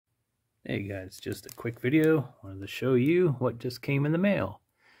Hey guys, just a quick video. Wanted to show you what just came in the mail.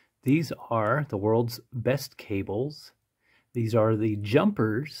 These are the world's best cables. These are the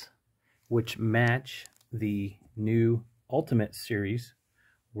jumpers which match the new Ultimate Series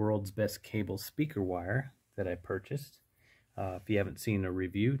World's Best Cable Speaker Wire that I purchased. If you haven't seen a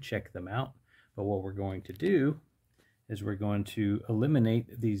review, check them out. But what we're going to do is we're going to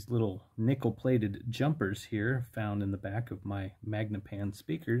eliminate these little nickel-plated jumpers here found in the back of my Magnapan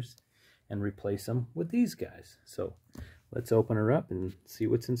speakers and replace them with these guys. So let's open her up and see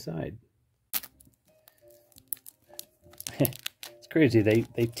what's inside. It's crazy. They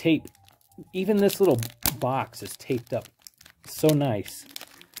tape, even this little box is taped up so nice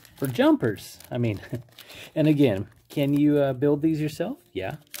for jumpers. I mean, and again, can you build these yourself?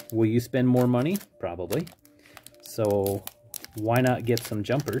 Yeah. Will you spend more money? Probably. So why not get some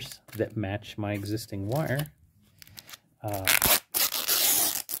jumpers that match my existing wire?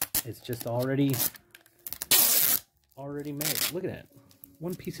 It's just already made. Look at that.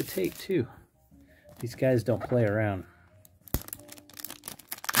 One piece of tape too. These guys don't play around.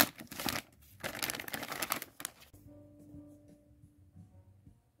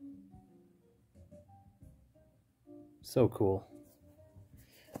 So cool.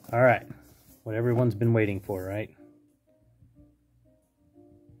 All right. What everyone's been waiting for, right?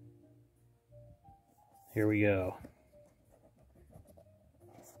 Here we go.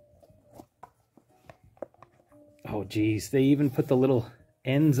 Oh, geez. They even put the little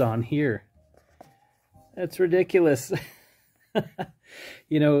ends on here. That's ridiculous.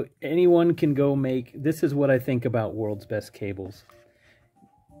 You know, anyone can go make... This is what I think about World's Best Cables.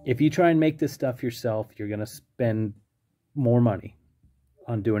 If you try and make this stuff yourself, you're going to spend more money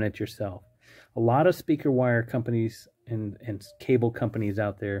on doing it yourself. A lot of speaker wire companies and cable companies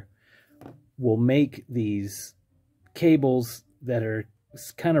out there will make these cables that are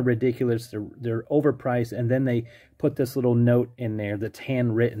kind of ridiculous. They're overpriced, and then they put this little note in there that's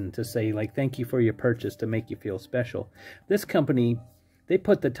handwritten to say, like, thank you for your purchase, to make you feel special. This company, they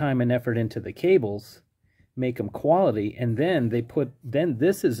put the time and effort into the cables, make them quality, and then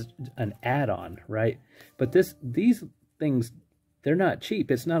this is an add-on, right? But these things, they're not cheap.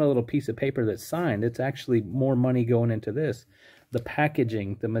 It's not a little piece of paper that's signed. It's actually more money going into this. The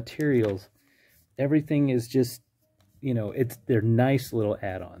packaging, the materials, everything is just, you know, they're nice little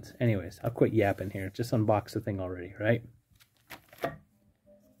add-ons. Anyways, I'll quit yapping here. Just unbox the thing already, right?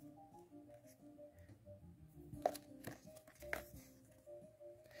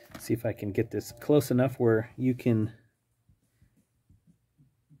 See if I can get this close enough where you can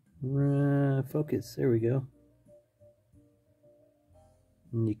focus. There we go.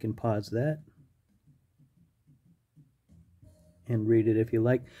 And you can pause that and read it if you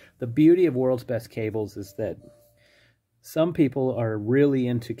like. The beauty of World's Best Cables is that some people are really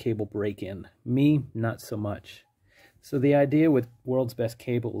into cable break-in. Me, not so much. So the idea with World's Best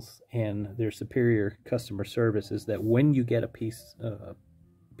Cables and their superior customer service is that when you get a piece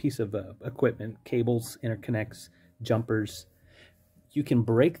of equipment, cables, interconnects, jumpers, you can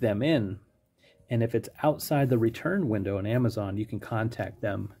break them in. And if it's outside the return window on Amazon, you can contact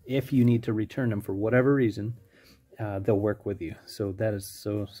them. If you need to return them for whatever reason, they'll work with you. So that is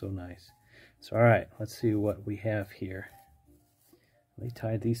so nice. So all right, let's see what we have here. They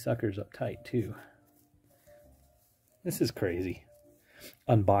tied these suckers up tight too. This is crazy.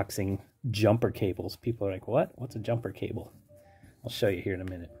 Unboxing jumper cables. People are like, what? What's a jumper cable? I'll show you here in a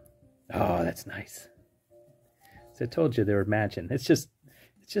minute. Oh, that's nice. So I told you they were matching. It's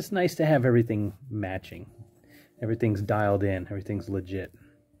just nice to have everything matching. Everything's dialed in. Everything's legit.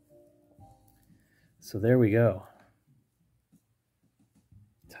 So there we go.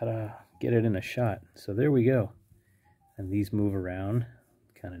 Ta-da. Get it in a shot. So there we go. And these move around.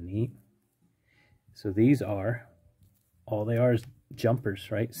 Kind of neat. So these are, all they are is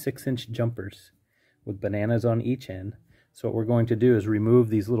jumpers, right? 6-inch jumpers with bananas on each end. So what we're going to do is remove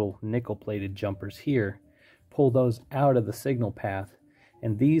these little nickel-plated jumpers here, pull those out of the signal path,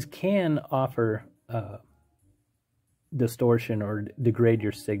 and these can offer distortion or degrade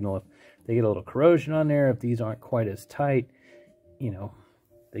your signal. If they get a little corrosion on there, if these aren't quite as tight, you know,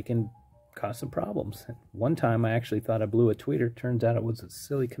 they can cause some problems. One time I actually thought I blew a tweeter. Turns out it was a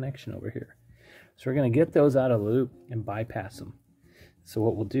silly connection over here. So we're going to get those out of the loop and bypass them. So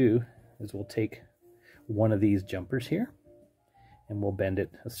what we'll do is we'll take one of these jumpers here and we'll bend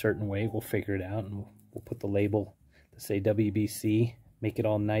it a certain way. We'll figure it out, and we'll put the label to say WBC, make it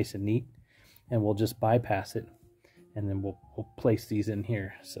all nice and neat, and we'll just bypass it, and then we'll place these in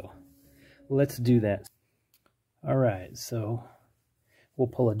here. So let's do that. All right, so we'll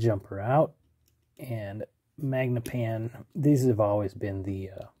pull a jumper out, and Magnapan, these have always been the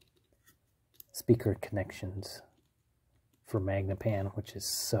speaker connections for Magnepan, which is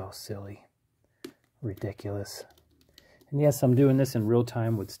so silly. Ridiculous. And yes, I'm doing this in real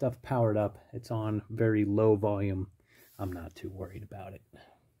time with stuff powered up. It's on very low volume. I'm not too worried about it.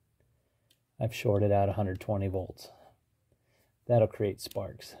 I've shorted out 120 volts. That'll create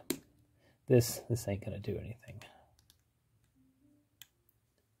sparks. This ain't gonna do anything.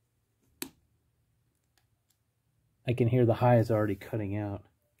 I can hear the high is already cutting out.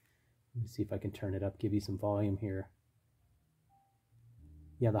 Let me see if I can turn it up, give you some volume here.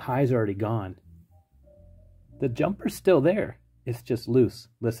 Yeah, the high's already gone. The jumper's still there. It's just loose.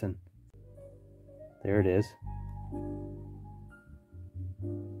 Listen. There it is.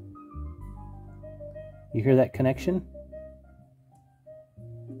 You hear that connection?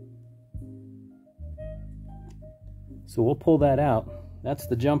 So we'll pull that out. That's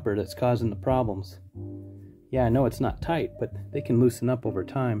the jumper that's causing the problems. Yeah, I know it's not tight, but they can loosen up over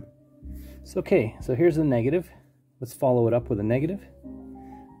time. It's okay. So here's the negative. Let's follow it up with a negative.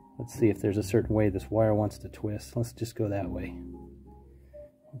 Let's see if there's a certain way this wire wants to twist. Let's just go that way.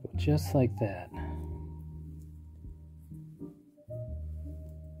 We'll go just like that.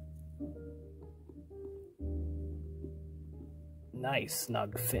 Nice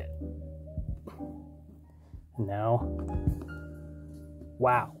snug fit. Now,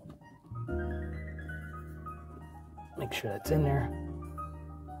 wow. Make sure that's in there.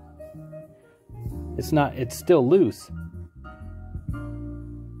 It's still loose.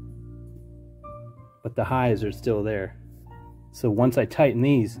 But the highs are still there. So once I tighten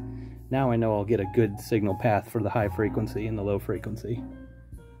these, now I know I'll get a good signal path for the high frequency and the low frequency.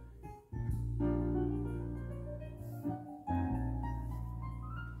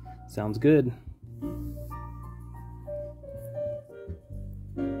 Sounds good.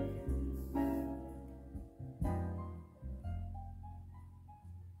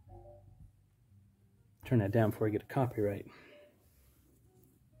 Turn that down before I get a copyright.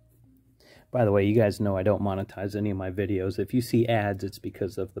 By the way, you guys know I don't monetize any of my videos. If you see ads, it's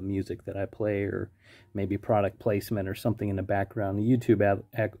because of the music that I play or maybe product placement or something in the background. The YouTube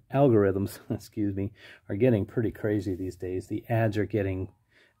algorithms, excuse me, are getting pretty crazy these days. The ads are getting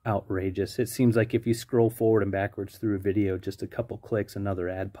outrageous. It seems like if you scroll forward and backwards through a video, just a couple clicks, another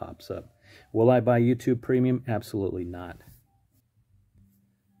ad pops up. Will I buy YouTube Premium? Absolutely not.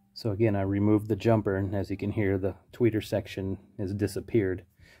 So again, I removed the jumper, and as you can hear, the tweeter section has disappeared.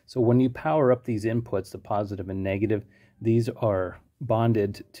 So when you power up these inputs, the positive and negative, these are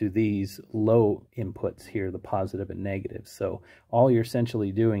bonded to these low inputs here, the positive and negative. So all you're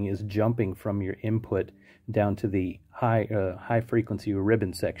essentially doing is jumping from your input down to the high frequency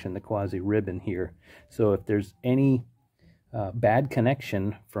ribbon section, the quasi ribbon here. So if there's any bad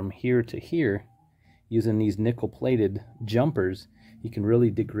connection from here to here, using these nickel plated jumpers, you can really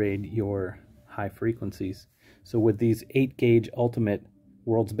degrade your high frequencies. So with these 8-gauge ultimate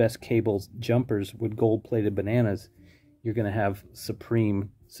world's best cables jumpers with gold-plated bananas, you're going to have supreme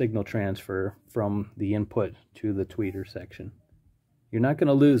signal transfer from the input to the tweeter section. You're not going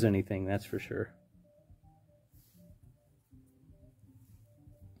to lose anything, that's for sure.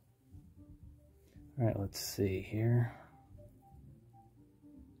 All right, let's see here.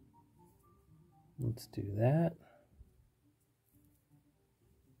 Let's do that.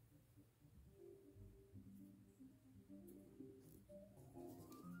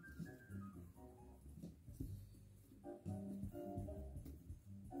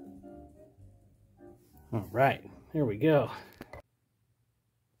 All right, here we go.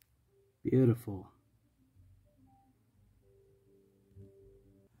 Beautiful.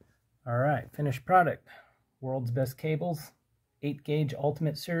 All right, finished product. World's best cables, 8-gauge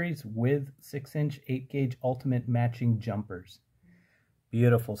Ultimate Series with 6-inch 8-gauge Ultimate matching jumpers.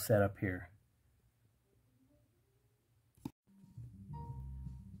 Beautiful setup here.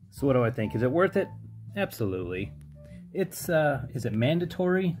 So what do I think? Is it worth it? Absolutely. It's is it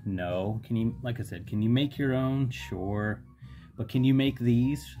mandatory? No. Can you, like I said, can you make your own? Sure. But can you make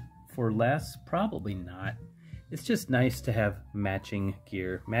these for less? Probably not. It's just nice to have matching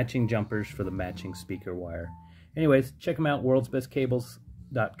gear, matching jumpers for the matching speaker wire. Anyways, check them out,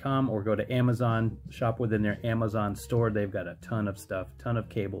 worldsbestcables.com, or go to Amazon, shop within their Amazon store. They've got a ton of stuff, ton of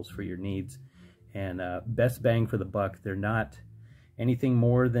cables for your needs, and best bang for the buck. They're not anything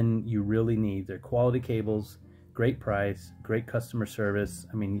more than you really need. They're quality cables, great price, great customer service.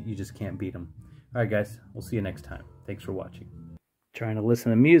 I mean, you just can't beat them. All right, guys, we'll see you next time. Thanks for watching. Trying to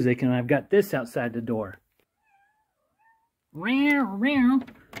listen to music, and I've got this outside the door. What are you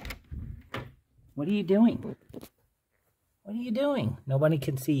doing? What are you doing? Nobody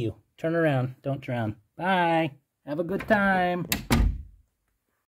can see you. Turn around. Don't drown. Bye. Have a good time.